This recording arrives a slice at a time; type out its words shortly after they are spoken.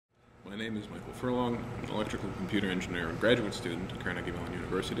name is Michael Furlong, an electrical computer engineer and graduate student at Carnegie Mellon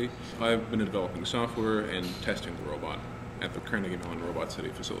University. I've been developing software and testing the robot at the Carnegie Mellon Robot City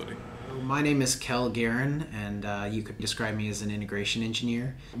facility. My name is Kel Guerin, and you could describe me as an integration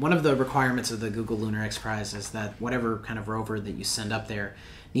engineer. One of the requirements of the Google Lunar X Prize is that whatever kind of rover that you send up there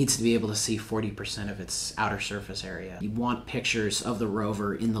needs to be able to see 40% of its outer surface area. You want pictures of the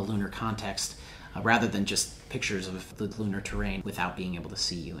rover in the lunar context rather than just pictures of the lunar terrain without being able to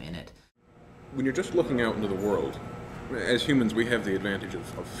see you in it. When you're just looking out into the world, as humans we have the advantage of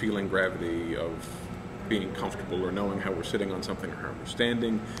feeling gravity, of being comfortable or knowing how we're sitting on something or how we're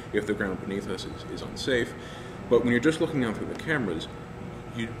standing, if the ground beneath us is unsafe. But when you're just looking out through the cameras,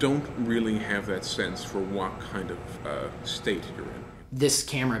 you don't really have that sense for what kind of state you're in. This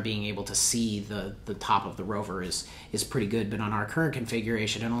camera being able to see the top of the rover is pretty good, but on our current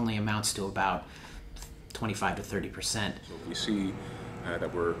configuration it only amounts to about 25 to 30%. So if we see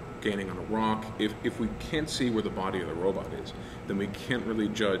that we're gaining on a rock, if we can't see where the body of the robot is, then we can't really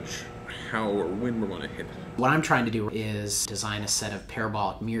judge how or when we're going to hit it. What I'm trying to do is design a set of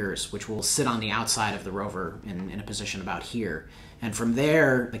parabolic mirrors which will sit on the outside of the rover in a position about here. And from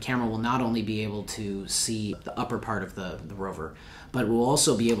there, the camera will not only be able to see the upper part of the rover, but will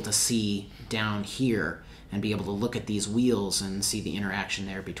also be able to see down here and be able to look at these wheels and see the interaction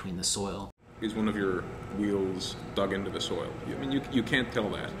there between the soil. Is one of your wheels dug into the soil? I mean, you can't tell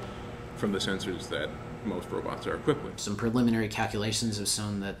that from the sensors that most robots are equipped with. Some preliminary calculations have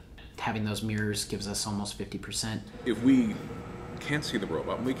shown that having those mirrors gives us almost 50%. If we can't see the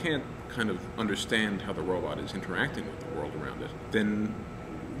robot, we can't kind of understand how the robot is interacting with the world around it, then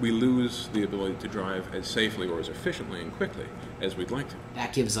we lose the ability to drive as safely or as efficiently and quickly as we'd like to.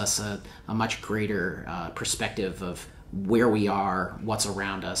 That gives us a much greater perspective of where we are, what's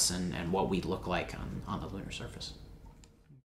around us, and what we look like on the lunar surface.